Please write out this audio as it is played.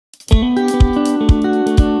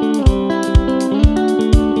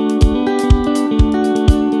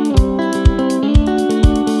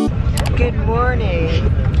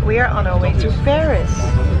we're on our way to Paris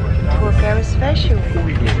for Paris Fashion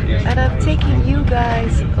Week. And I'm taking you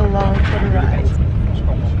guys along for the ride.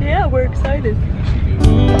 Yeah, we're excited.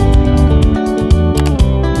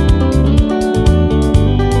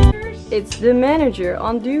 It's the manager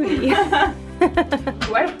on duty.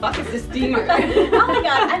 Where the fuck is the steamer? Oh my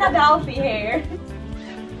god, Annabelle here.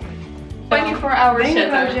 24 hours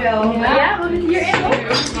zetten. Ja, we moeten hierin.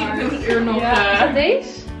 Een uur nog.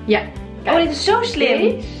 Deze? Ja. Oh, dit is zo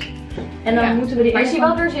slim. En dan moeten we die. Maar is die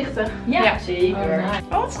wel doorzichtig? Ja, zeker.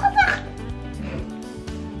 Oh, wat schattig.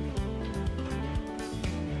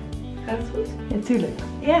 Gaat het goed? Natuurlijk.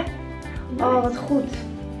 Ja. Oh, wat goed.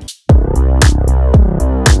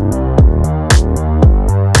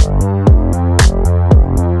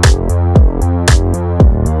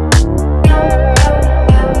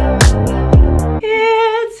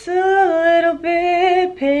 It's a little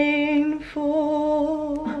bit painful.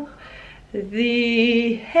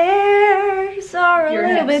 The hairs are a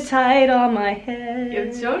little bit tight on my head. Je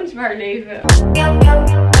hebt zo'n zwaar leven.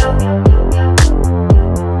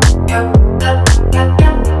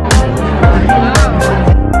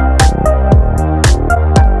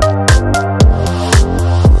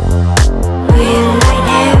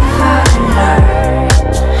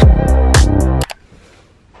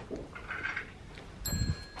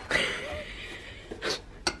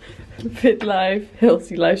 Fit life,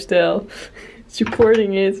 healthy lifestyle,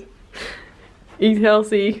 supporting it, eat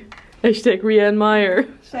healthy, hashtag Rianne Meijer.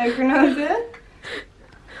 Suikernoten.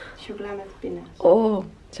 Chocola met pinda's. Oh,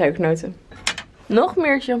 suikernoten. Nog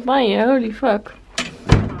meer champagne, holy fuck.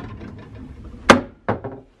 Zal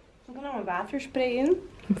ik er nou een waterspray in?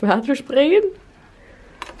 Watersprayen?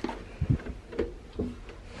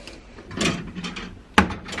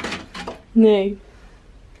 Nee.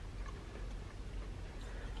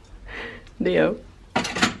 Deo.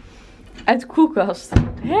 Uit de koelkast.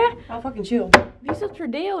 Hè? Oh, fucking chill. Wie is dat voor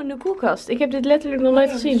deo in de koelkast? Ik heb dit letterlijk nog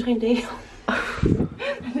nooit gezien. Dat is geen deo.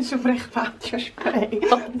 Het is oprecht waterspray.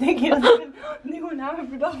 Denk je dat ik een nieuwe naam heb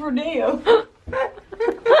bedacht voor deo?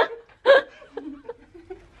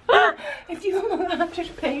 Heeft iemand mijn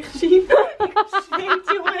waterspray gezien? Ik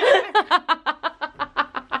zweet, jongen.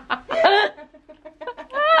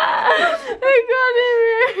 Ik kan niet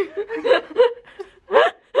meer.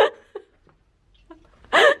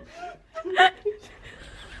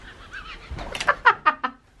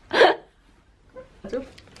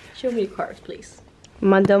 Show me your cards, please.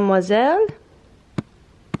 Mademoiselle.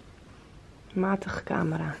 Matige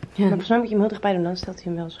camera. Ja. Maar volgens mij moet je hem heel dichtbij doen, dan stelt hij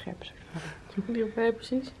hem wel scherp. Hierbij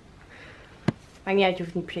precies. Maakt niet uit, je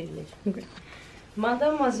hoeft het niet per se te lezen. Oké.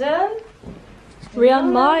 Mademoiselle.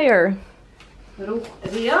 Rianne Meijer.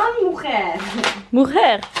 Rianne Mouget.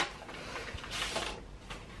 Mouget.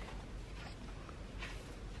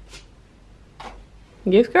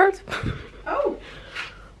 Giftcard? Oh.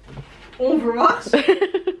 Onverwachts.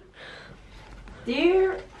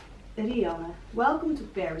 Dear Rianne, welcome to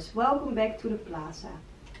Paris. Welcome back to the plaza.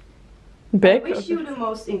 Back? I wish you the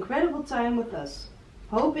most incredible time with us.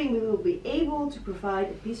 Hoping we will be able to provide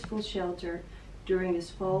a peaceful shelter during this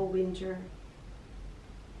fall, winter.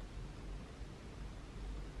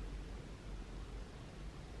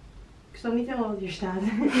 Ik snap niet helemaal wat hier staat.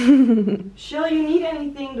 Shall you need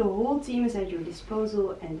anything, the whole team is at your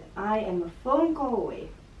disposal and I am a phone call away.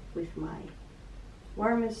 With my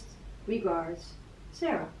warmest regards,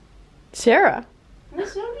 Sarah. Sarah? Dat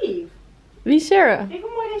is zo lief. Wie is Sarah? Kijk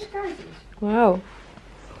hoe mooi deze kaart is. Wauw.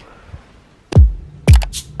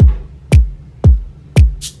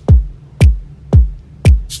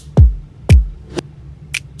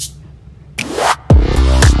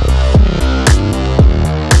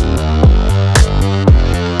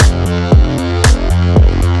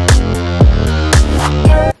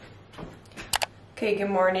 Okay, good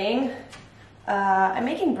morning. I'm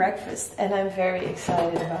making breakfast and I'm very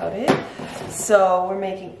excited about it. So we're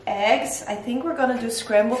making eggs. I think we're gonna do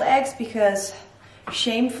scrambled eggs because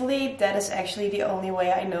shamefully that is actually the only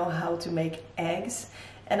way I know how to make eggs.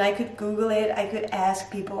 And I could Google it, I could ask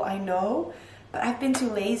people I know, but I've been too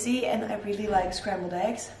lazy and I really like scrambled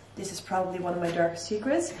eggs. This is probably one of my darkest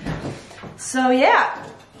secrets. So yeah,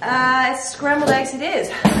 scrambled eggs it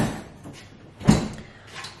is.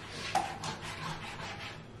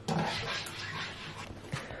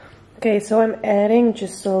 Okay, so I'm adding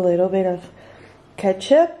just a little bit of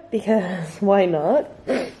ketchup because why not?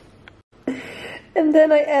 And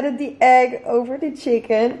then I added the egg over the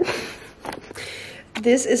chicken.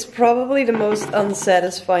 This is probably the most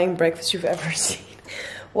unsatisfying breakfast you've ever seen.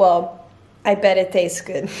 Well, I bet it tastes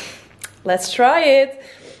good. Let's try it.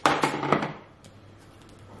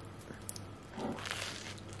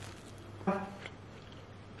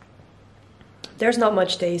 There's not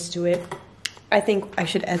much taste to it. I think I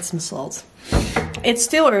should add some salt. It's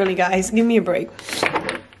still early, guys. Give me a break.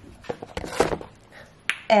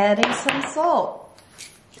 Adding some salt.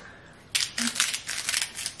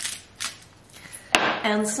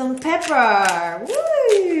 And some pepper.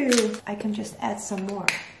 Woo! I can just add some more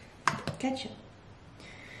ketchup.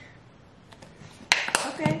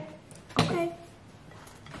 Okay. Okay.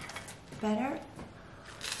 Better.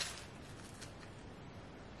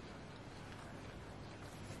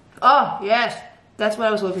 Oh, yes. That's what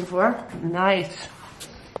I was looking for. Nice.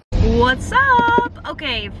 What's up?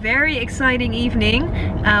 Okay, very exciting evening.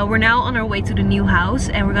 We're now on our way to the new house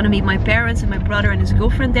and we're gonna meet my parents and my brother and his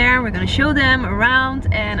girlfriend there. We're gonna show them around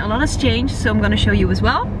and a lot has changed, so I'm gonna show you as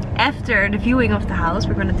well. After the viewing of the house,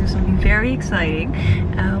 we're gonna do something very exciting.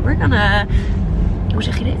 We're gonna... Hoe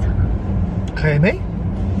zeg je dit? Ga je mee?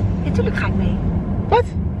 Ja, tuurlijk ga ik mee. Wat?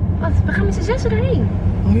 Wat? We gaan met z'n zessen erheen.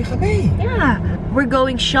 Oh, je gaat mee? Yeah. We're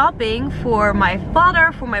going shopping for my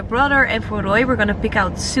father, for my brother, and for Roy. We're gonna pick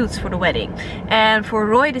out suits for the wedding. And for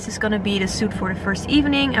Roy, this is gonna be the suit for the first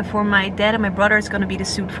evening. And for my dad and my brother, it's gonna be the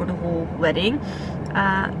suit for the whole wedding.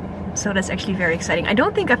 So that's actually very exciting. I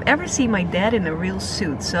don't think I've ever seen my dad in a real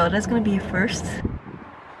suit. So that's gonna be a first.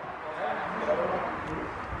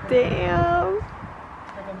 Damn.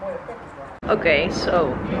 Okay,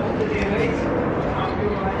 so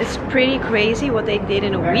it's pretty crazy what they did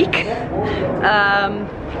in a week.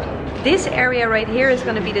 This area right here is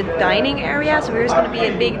going to be the dining area, so here's going to be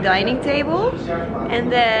a big dining table,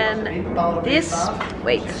 and then this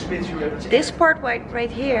part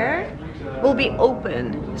right here will be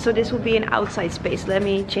open, so this will be an outside space. Let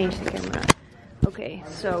me change the camera. Okay,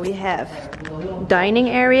 so we have dining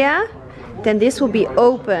area, then this will be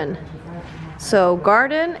open, so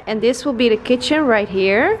garden, and this will be the kitchen right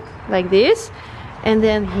here, like this. And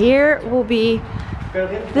then here will be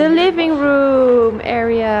the living room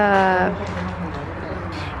area.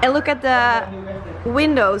 And look at the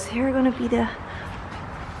windows. Here are gonna be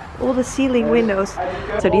all the ceiling windows.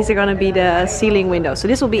 So these are gonna be the ceiling windows. So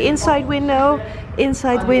this will be inside window,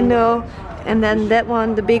 and then that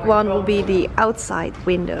one, the big one, will be the outside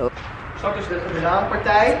window. Straks is de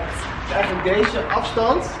raampartij. Dus eigenlijk deze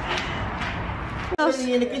afstand.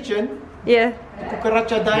 In the kitchen. Yeah.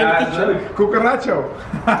 Cucaracha down in the kitchen. Cucaracho.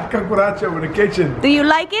 Cucaracho in the kitchen. Do you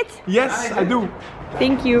like it? Yes, I do.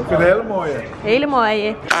 Thank you. Ik vind het een hele mooie. Hele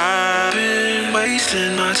mooie. I've been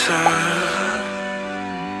wasting my time.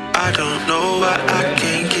 I don't know why I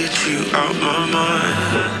can't get you out my mind.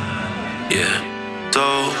 Yeah. So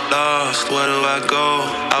lost, where do I go?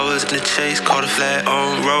 I was in the chase, caught a flat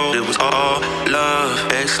on road. It was all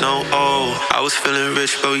love, X no O. I was feeling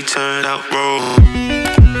rich, but we turned out broke.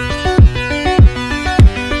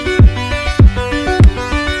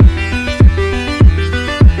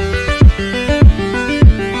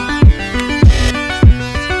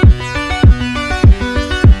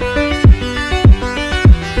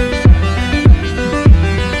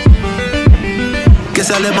 Guess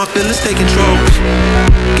I let my feelings take control.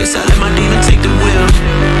 Guess I let my demon take the wheel.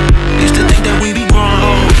 Used to think that we be growing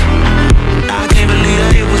old. I can't believe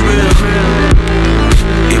that it was real.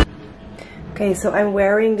 Okay, so I'm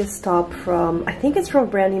wearing this top from, I think it's from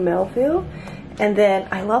Brandy Melville. And then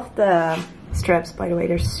I love the straps, by the way,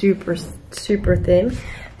 they're super thin.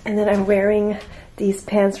 And then I'm wearing these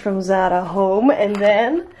pants from Zara Home. And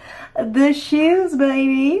then the shoes,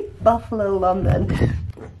 baby. Buffalo London.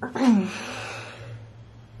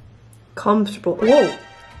 Comfortable. Whoa,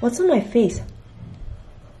 what's on my face?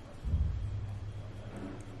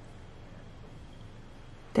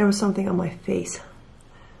 There was something on my face.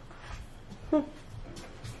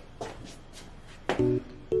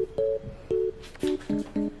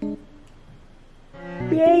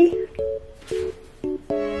 Yay!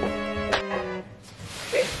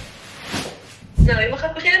 Nou, je mag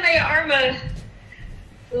gaan beginnen met je armen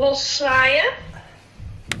loszwaaien.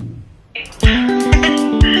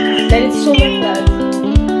 Nee, dit is zonder geluid.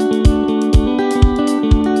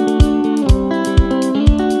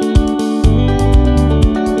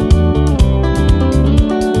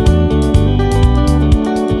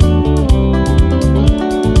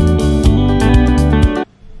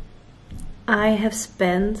 I have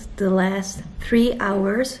spent the last 3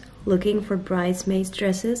 hours looking for bridesmaids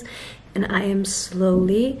dresses and I am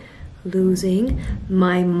slowly losing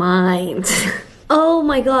my mind. Oh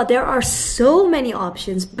my god, there are so many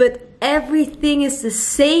options, but everything is the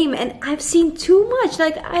same and I've seen too much.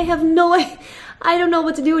 Like I don't know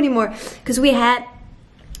what to do anymore. Because we had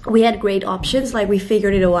we had great options, like we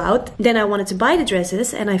figured it all out. Then I wanted to buy the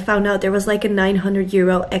dresses and I found out there was like a 900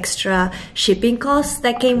 euro extra shipping cost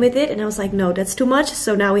that came with it. And I was like, no, that's too much.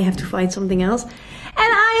 So now we have to find something else. And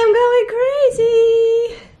I am going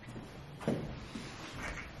crazy.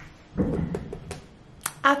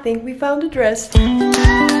 I think we found a dress.